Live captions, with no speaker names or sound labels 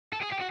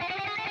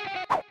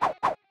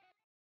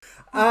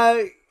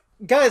Uh,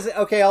 guys,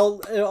 okay,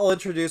 I'll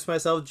introduce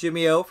myself,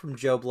 Jimmy O from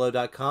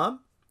JoBlo.com.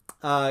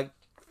 Uh,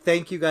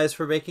 thank you guys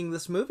for making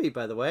this movie.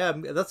 By the way,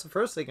 that's the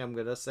first thing I'm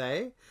gonna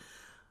say.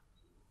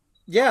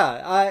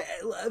 Yeah,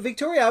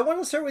 Victoria, I want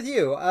to start with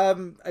you.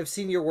 I've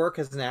seen your work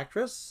as an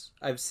actress.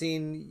 I've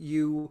seen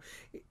you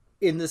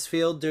in this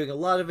field doing a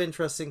lot of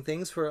interesting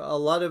things for a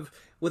lot of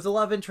with a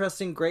lot of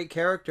interesting, great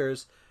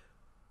characters.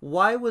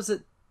 Why was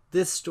it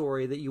this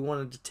story that you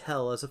wanted to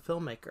tell as a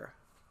filmmaker?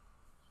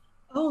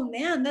 Oh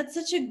man, that's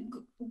such a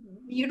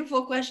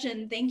beautiful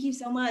question. Thank you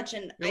so much.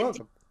 And You're I think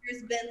welcome.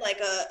 there's been like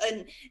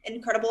an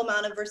incredible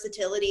amount of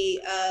versatility.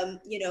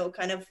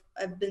 Kind of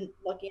I've been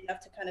lucky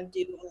enough to kind of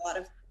do a lot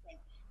of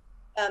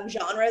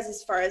genres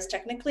as far as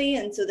technically,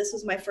 and so this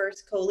was my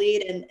first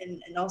co-lead,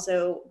 and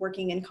also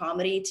working in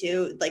comedy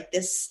too, like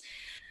this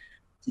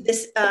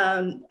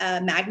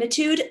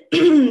magnitude.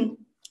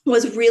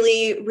 Was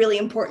really really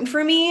important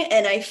for me,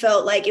 and I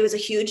felt like it was a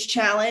huge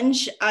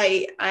challenge.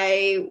 I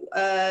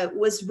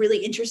was really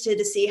interested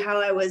to see how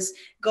I was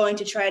going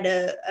to try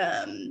to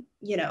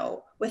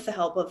with the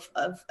help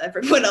of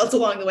everyone else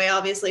along the way,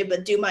 obviously,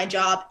 but do my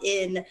job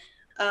in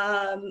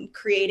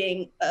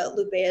creating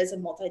Lupe as a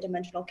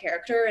multidimensional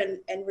character,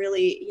 and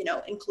really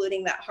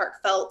including that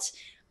heartfelt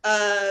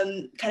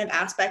kind of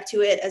aspect to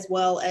it, as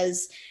well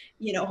as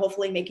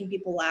hopefully making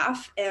people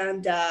laugh.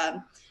 And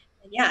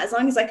yeah, as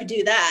long as I could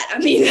do that, I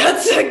mean,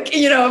 that's like,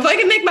 if I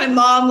can make my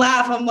mom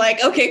laugh, I'm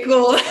like, okay,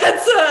 cool.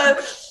 That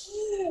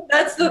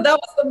was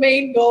the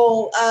main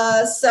goal.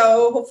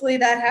 So hopefully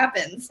that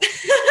happens.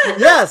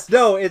 Yes,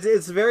 no,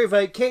 it's very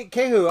funny.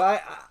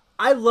 Kehu,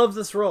 I love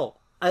this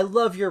role. I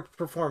love your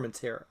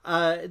performance here.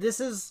 This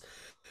is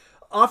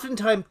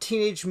oftentimes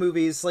teenage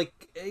movies,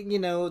 like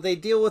they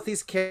deal with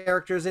these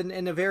characters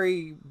in a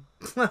very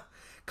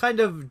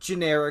kind of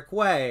generic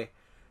way.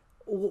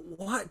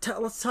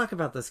 Let's talk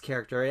about this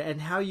character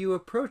and how you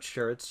approached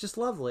her. It's just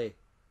lovely.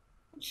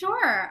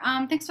 Sure.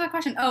 Thanks for the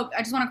question. Oh,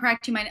 I just want to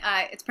correct you.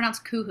 It's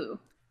pronounced Kuhoo.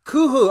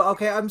 Kuhu.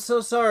 Okay, I'm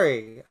so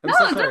sorry. I'm No,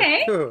 so it's sorry.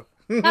 okay. Kuhu.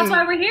 That's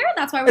why we're here.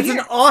 That's why we're It's an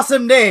here.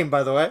 awesome name,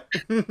 by the way.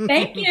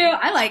 Thank you.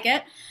 I like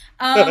it.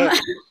 Um,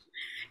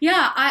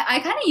 yeah, I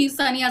kind of use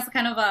Sunny as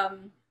kind of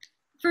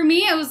for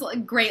me it was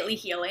like greatly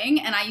healing,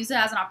 and I use it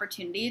as an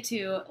opportunity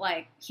to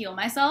like heal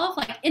myself.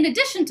 Like in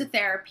addition to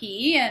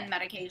therapy and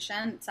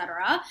medication,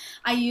 etc.,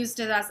 I used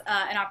it as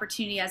an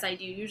opportunity, as I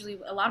do usually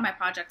a lot of my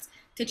projects,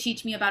 to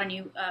teach me about a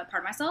new part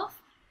of myself.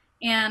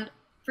 And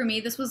for me,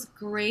 this was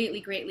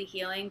greatly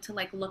healing to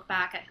like look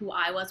back at who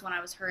I was when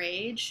I was her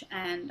age,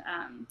 and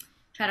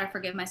try to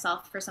forgive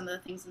myself for some of the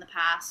things in the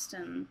past,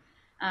 and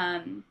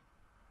um,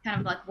 kind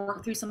of like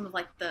work through some of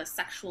like the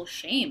sexual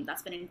shame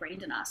that's been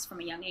ingrained in us from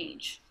a young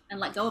age, and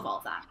let go of all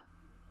of that.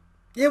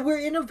 Yeah, we're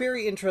in a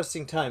very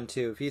interesting time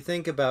too. If you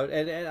think about,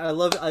 and I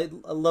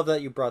love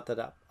that you brought that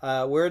up.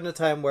 We're in a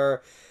time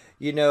where,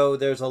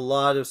 there's a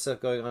lot of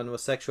stuff going on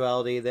with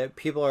sexuality that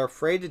people are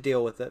afraid to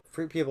deal with it.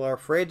 People are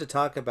afraid to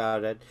talk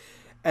about it,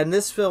 and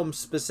this film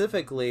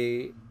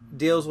specifically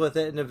deals with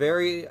it in a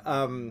very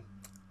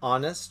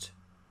honest,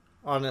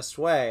 honest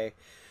way.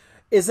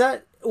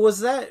 Was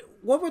that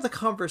what were the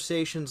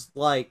conversations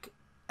like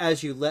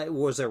as you let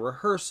was there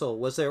rehearsal,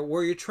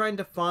 were you trying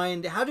to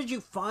find how did you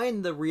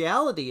find the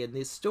reality in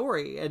this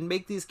story and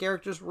make these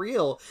characters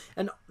real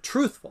and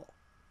truthful?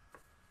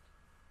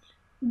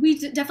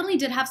 Definitely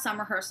did have some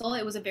rehearsal.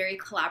 It was a very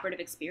collaborative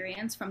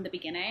experience from the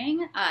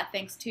beginning,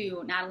 thanks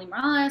to Natalie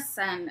Morales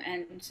and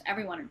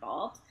everyone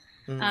involved.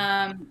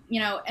 Mm.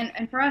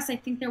 And for us, I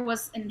think there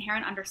was an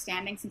inherent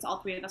understanding, since all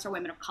three of us are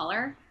women of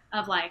color,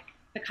 of like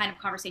the kind of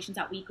conversations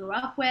that we grew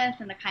up with,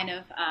 and the kind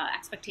of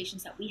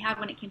expectations that we had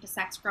when it came to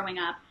sex growing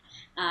up,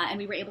 and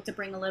we were able to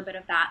bring a little bit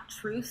of that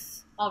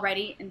truth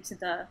already into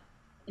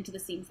the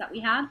scenes that we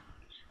had.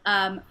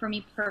 For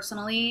me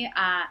personally,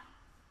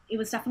 it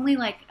was definitely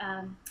like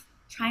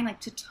trying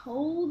like to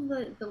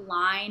toe the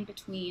line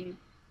between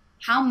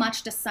how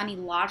much does Sunny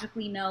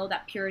logically know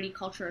that purity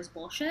culture is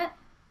bullshit,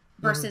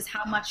 Mm-hmm. versus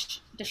how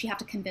much does she have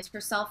to convince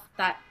herself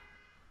that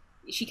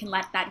she can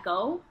let that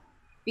go,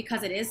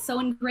 because it is so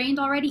ingrained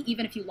already.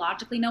 Even if you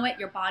logically know it,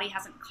 your body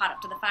hasn't caught up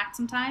to the fact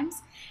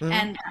sometimes, Mm-hmm.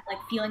 and that like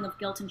feeling of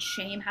guilt and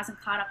shame hasn't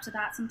caught up to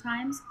that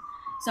sometimes.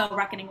 So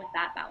reckoning with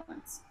that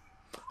balance.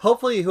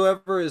 Hopefully,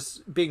 whoever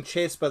is being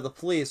chased by the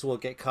police will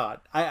get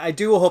caught. I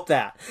do hope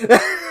that.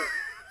 It's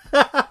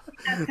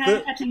kind of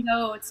The- touch and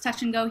go. It's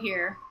touch and go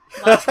here.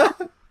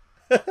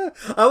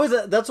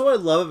 That's what I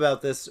love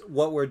about this,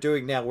 what we're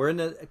doing now. We're in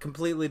a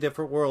completely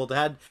different world.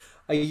 Had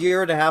a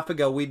year and a half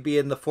ago, we'd be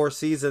in the Four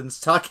Seasons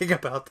talking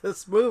about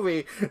this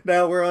movie.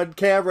 Now we're on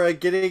camera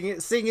getting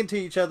seeing into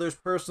each other's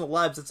personal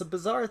lives. It's a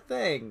bizarre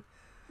thing.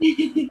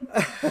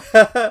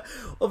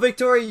 Well,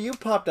 Victoria, you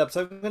popped up,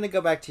 so I'm going to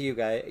go back to you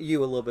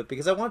a little bit,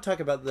 because I want to talk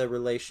about the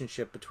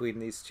relationship between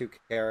these two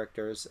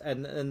characters,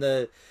 and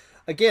the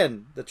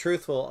again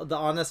the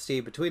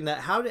honesty between that.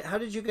 How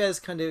did you guys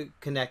kind of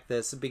connect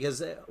this?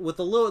 Because with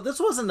a little, this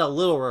wasn't a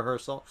little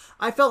rehearsal.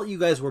 I felt you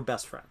guys were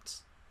best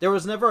friends. There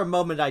was never a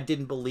moment I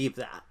didn't believe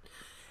that.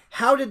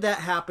 how did that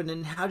happen,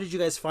 and how did you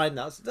guys find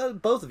that? So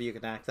both of you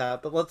can act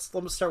that, but let's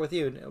start with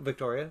you,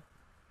 Victoria.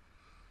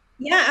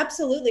 Yeah,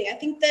 absolutely. I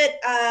think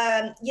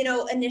that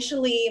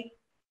initially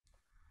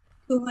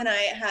Kuhoo and I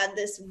had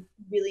this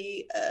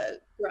really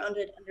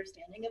grounded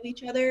understanding of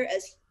each other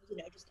as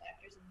just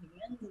actors and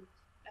humans. And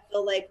I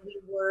feel like we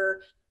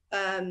were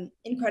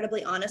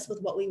incredibly honest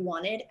with what we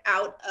wanted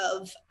out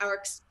of our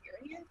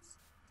experience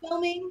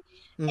filming,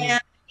 and I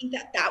think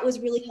that that was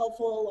really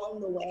helpful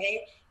along the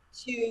way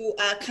to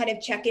kind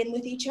of check in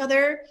with each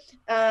other.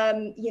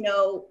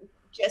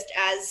 Just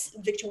as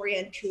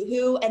Victoria and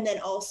Kuhoo, and then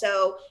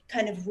also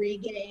kind of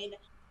regain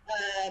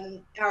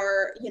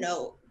our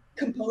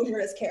composure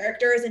as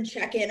characters and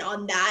check in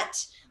on that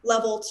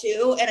level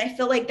too. And I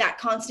feel like that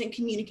constant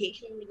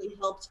communication really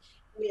helped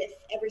with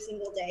every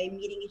single day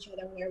meeting each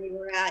other where we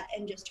were at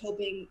and just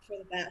hoping for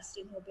the best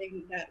and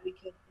hoping that we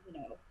could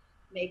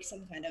make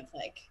some kind of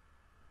like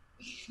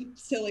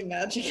silly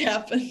magic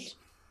happen.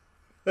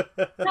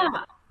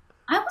 Yeah,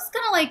 I was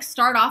gonna like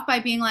start off by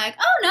being like,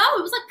 oh no,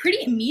 it was like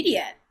pretty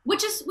immediate,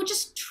 which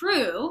is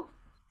true.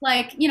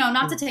 Like,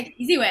 not to take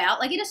the easy way out,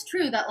 like it is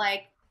true that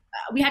like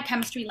we had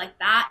chemistry like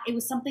that. There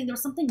was something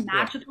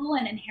magical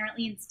and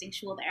inherently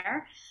instinctual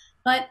there.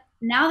 But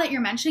now that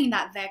you're mentioning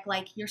that, Vic,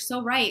 like you're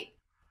so right.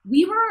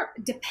 We were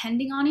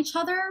depending on each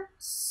other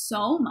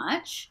so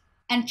much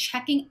and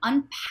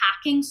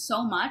unpacking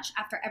so much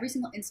after every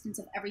single instance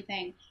of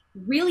everything,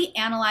 really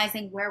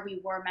analyzing where we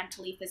were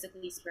mentally,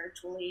 physically,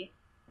 spiritually,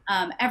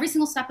 every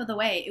single step of the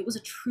way. It was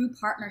a true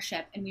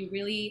partnership, and we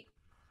really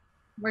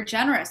were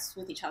generous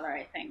with each other,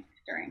 I think,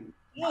 during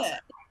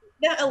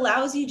that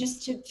allows you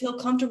just to feel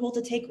comfortable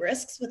to take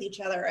risks with each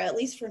other. At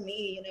least for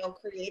me,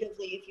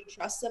 creatively, if you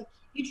trust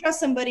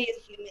somebody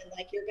as human,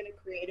 like you're going to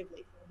creatively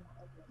feel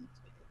more open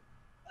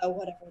to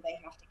whatever they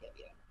have to give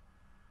you.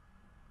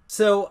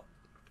 So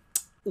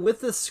with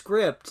the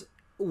script,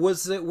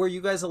 were you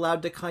guys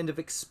allowed to kind of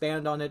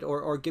expand on it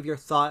or give your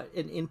thought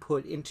and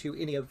input into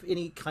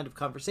any kind of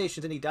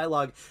conversations, any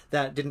dialogue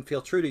that didn't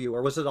feel true to you,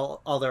 or was it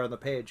all there on the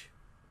page?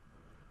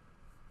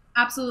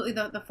 Absolutely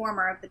the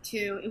former of the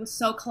two. It was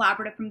so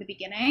collaborative from the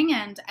beginning,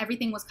 and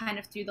everything was kind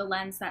of through the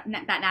lens that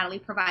Natalie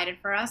provided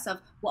for us of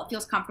what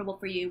feels comfortable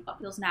for you, what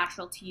feels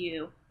natural to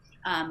you,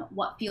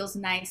 what feels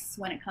nice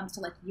when it comes to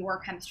like your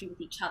chemistry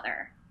with each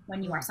other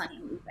when you are Sunny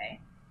and Lupe.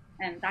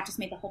 And that just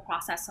made the whole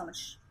process so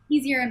much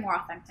easier and more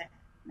authentic,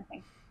 I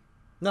think.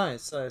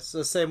 Nice. So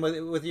same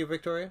with you,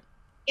 Victoria?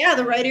 Yeah,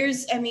 the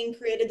writers,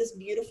 created this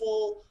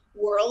beautiful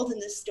world in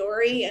this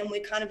story, and we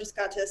kind of just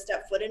got to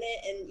step foot in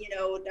it. And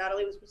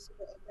Natalie was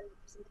super open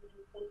to something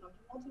that was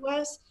uncomfortable to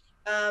us.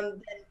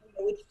 Then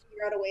we'd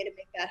figure out a way to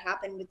make that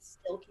happen with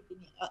still keeping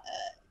it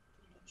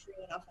true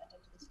and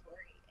authentic to the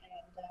story.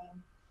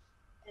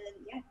 And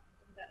yeah,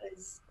 that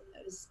was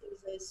it was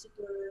a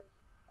super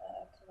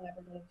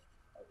collaborative,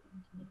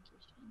 open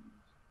communication.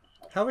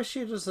 How is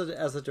she just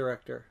as a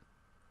director?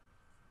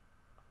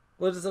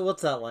 What's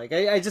that like?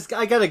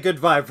 I got a good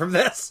vibe from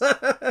this.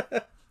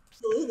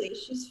 Absolutely,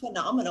 she's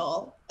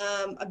phenomenal.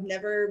 I've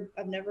never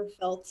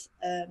felt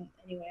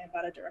any way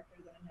about a director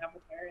than I have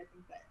with her. I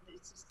think that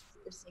it's just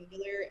super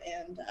singular,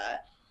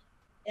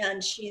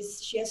 and she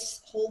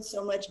holds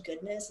so much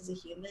goodness as a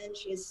human.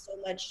 She has so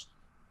much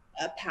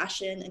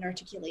passion and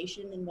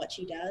articulation in what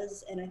she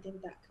does, and I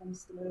think that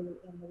comes through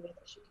in the way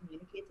that she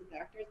communicates with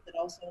actors, but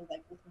also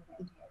like with her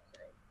entire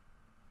crew.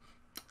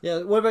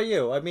 Yeah, what about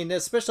you? I mean,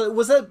 especially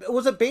was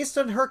it based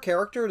on her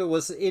character? Or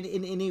was in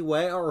any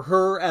way, or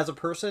her as a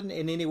person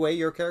in any way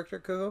your character,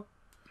 Kuhoo?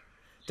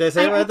 Did I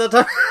say it right that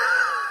time?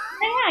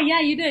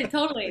 Yeah, you did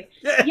totally.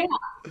 Yeah,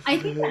 I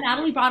think that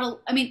Natalie brought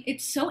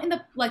it's so in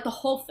the the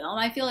whole film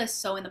I feel is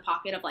so in the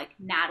pocket of like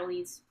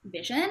Natalie's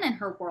vision and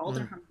her world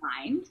and her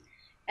mind,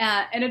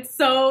 and it's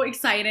so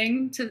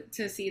exciting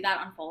to see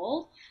that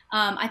unfold.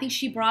 I think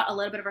she brought a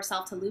little bit of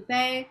herself to Lupe,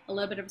 a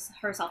little bit of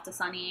herself to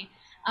Sunny.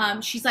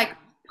 She's like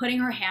putting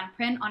her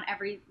handprint on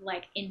every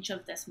like inch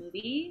of this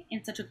movie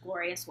in such a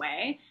glorious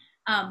way,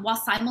 while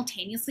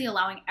simultaneously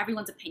allowing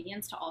everyone's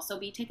opinions to also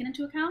be taken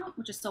into account,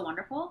 which is so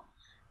wonderful.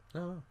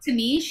 Oh. To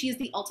me, she is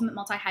the ultimate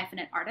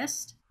multi-hyphenate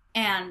artist,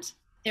 and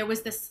there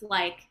was this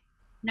like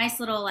nice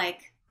little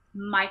like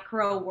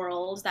micro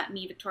world that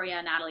me, Victoria,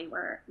 and Natalie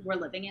were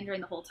living in during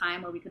the whole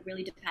time, where we could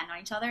really depend on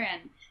each other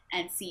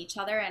and see each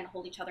other and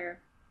hold each other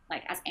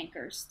like as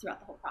anchors throughout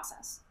the whole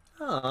process.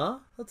 Aw,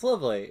 that's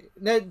lovely.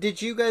 Now, do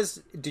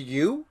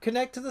you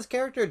connect to this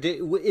character?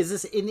 Is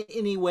this in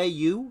any way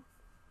you?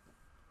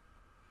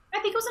 I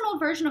think it was an old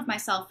version of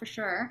myself for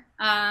sure.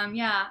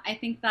 Yeah, I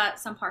think that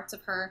some parts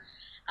of her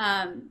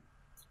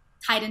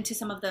tied into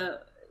some of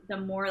the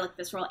more like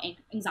visceral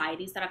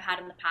anxieties that I've had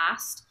in the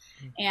past.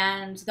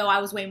 And though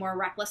I was way more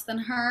reckless than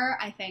her,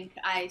 I think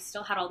I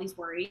still had all these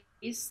worries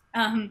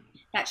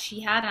that she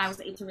had, and I was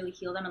able to really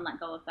heal them and let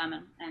go of them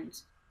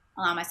and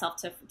allow myself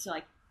to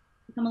like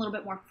become a little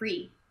bit more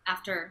free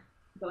after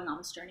going on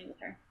this journey with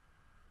her.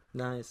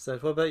 Nice.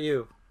 What about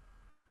you?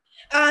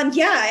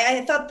 Yeah,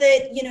 I thought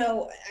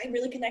that, I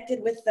really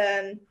connected with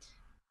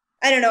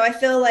I don't know. I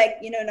feel like,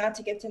 you know, not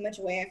to give too much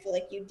away, I feel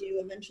like you do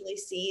eventually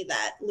see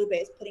that Lube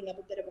is putting up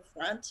a bit of a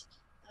front,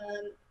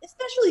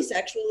 especially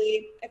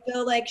sexually. I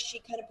feel like she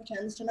kind of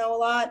pretends to know a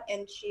lot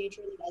and she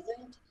truly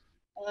doesn't.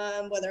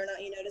 Whether or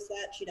not you notice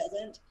that, she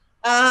doesn't.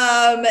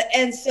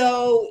 And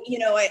so, you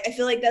know, I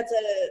feel like that's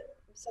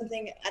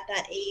something at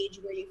that age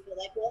where you feel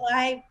like, well,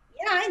 I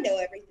know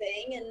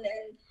everything.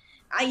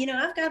 And you know,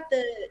 I've got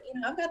the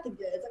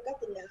goods, I've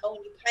got the know,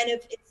 and you kind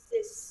of,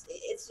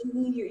 it's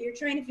who you're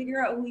trying to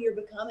figure out who you're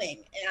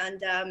becoming.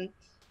 And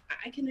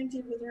I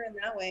connected with her in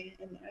that way,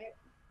 and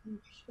I'm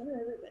sure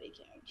everybody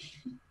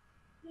can.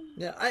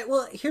 Yeah,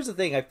 well, here's the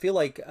thing. I feel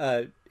like,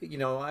 you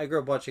know, I grew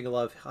up watching a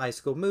lot of high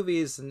school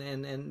movies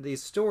and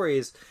these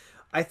stories.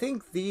 I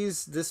think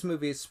this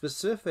movie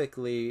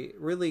specifically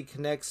really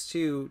connects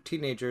to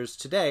teenagers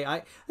today.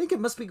 I think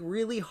it must be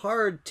really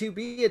hard to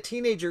be a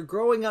teenager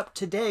growing up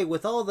today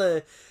with all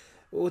the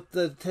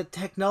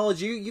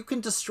technology. You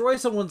can destroy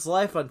someone's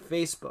life on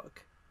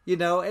Facebook, you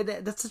know, and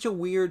that's such a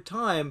weird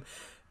time.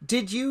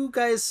 Did you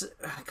guys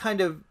kind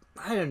of,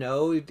 I don't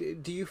know,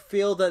 do you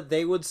feel that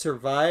they would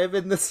survive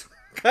in this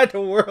kind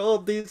of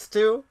world, these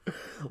two?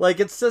 Like,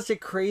 it's such a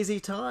crazy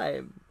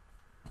time.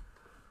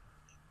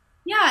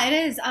 Yeah, it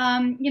is.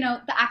 You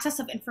know, the access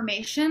of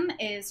information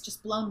is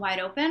just blown wide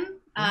open.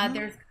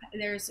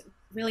 There's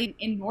really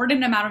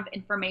inordinate amount of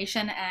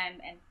information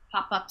and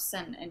pop-ups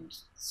and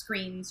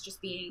screens just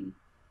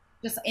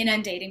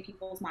inundating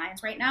people's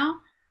minds right now.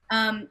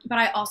 But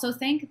I also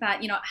think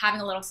that, you know, having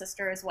a little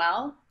sister as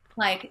well,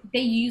 like, they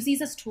use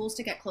these as tools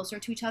to get closer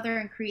to each other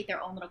and create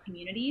their own little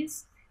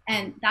communities.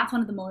 And that's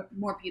one of the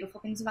more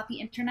beautiful things about the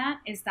internet,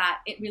 is that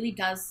it really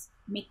does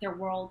make their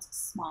world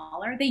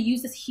smaller. They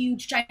use this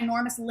huge,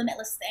 ginormous,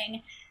 limitless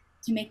thing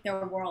to make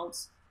their world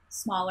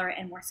smaller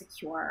and more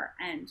secure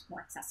and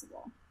more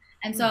accessible.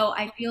 And so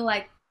I feel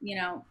like, you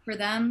know, for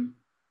them,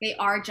 they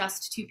are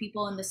just two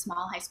people in this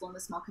small high school, in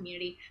this small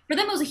community. For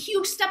them, it was a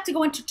huge step to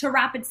go into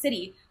Rapid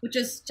City, which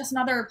is just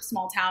another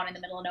small town in the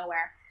middle of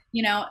nowhere,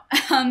 you know?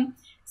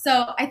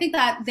 So I think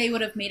that they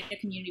would have made it a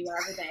community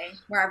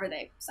wherever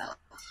they settled.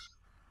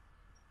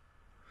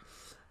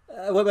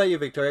 What about you,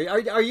 Victoria?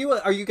 Are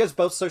you guys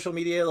both social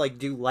media? Like,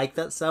 do you like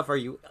that stuff? Are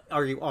you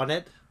on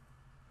it?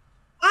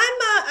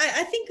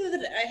 I think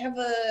that I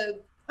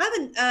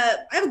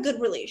have a good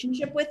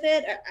relationship with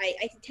it.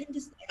 I tend to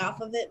stay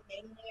off of it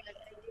mainly. I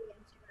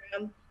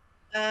do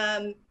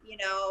Instagram. You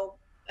know,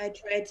 I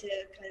try to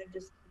kind of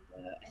just.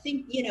 I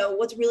think, you know,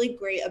 what's really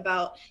great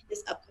about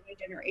this upcoming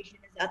generation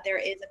is that there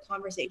is a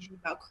conversation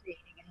about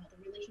creating a healthy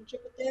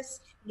relationship with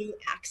this new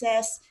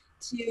access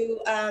to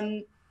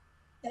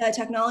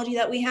technology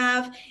that we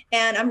have,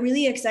 and I'm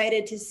really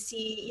excited to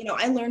see, you know,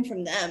 I learned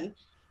from them,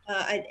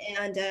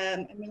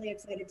 I'm really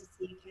excited to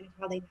see kind of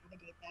how they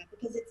navigate that,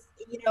 because it's,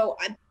 you know,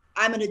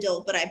 I'm an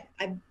adult, but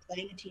I'm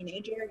playing a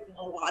teenager, you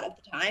know, a lot of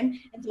the time,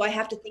 and so I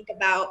have to think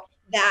about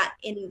that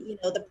in, you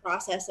know, the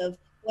process of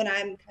when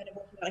I'm kind of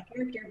working on a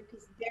character,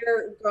 because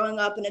they're growing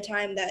up in a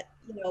time that,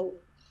 you know,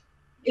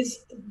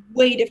 is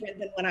way different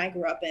than when I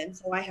grew up in,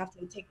 so I have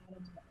to take that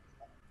into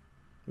account.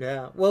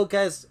 Yeah. Well,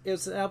 guys, it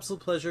was an absolute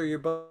pleasure. You're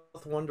both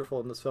wonderful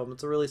in this film.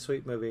 It's a really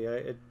sweet movie.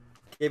 It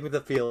gave me the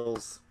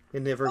feels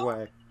in every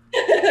way.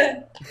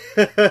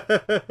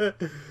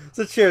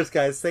 So cheers,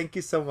 guys. Thank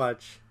you so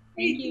much.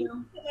 Thank you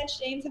so much,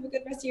 James. Have a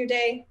good rest of your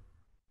day.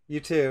 You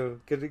too.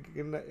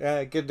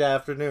 Good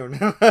afternoon.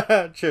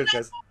 Cheers,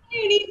 guys.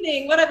 Good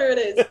evening, whatever it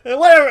is.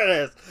 Whatever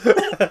it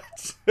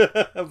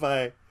is.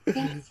 Bye.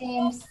 Thanks,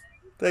 James.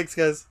 Thanks,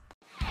 guys.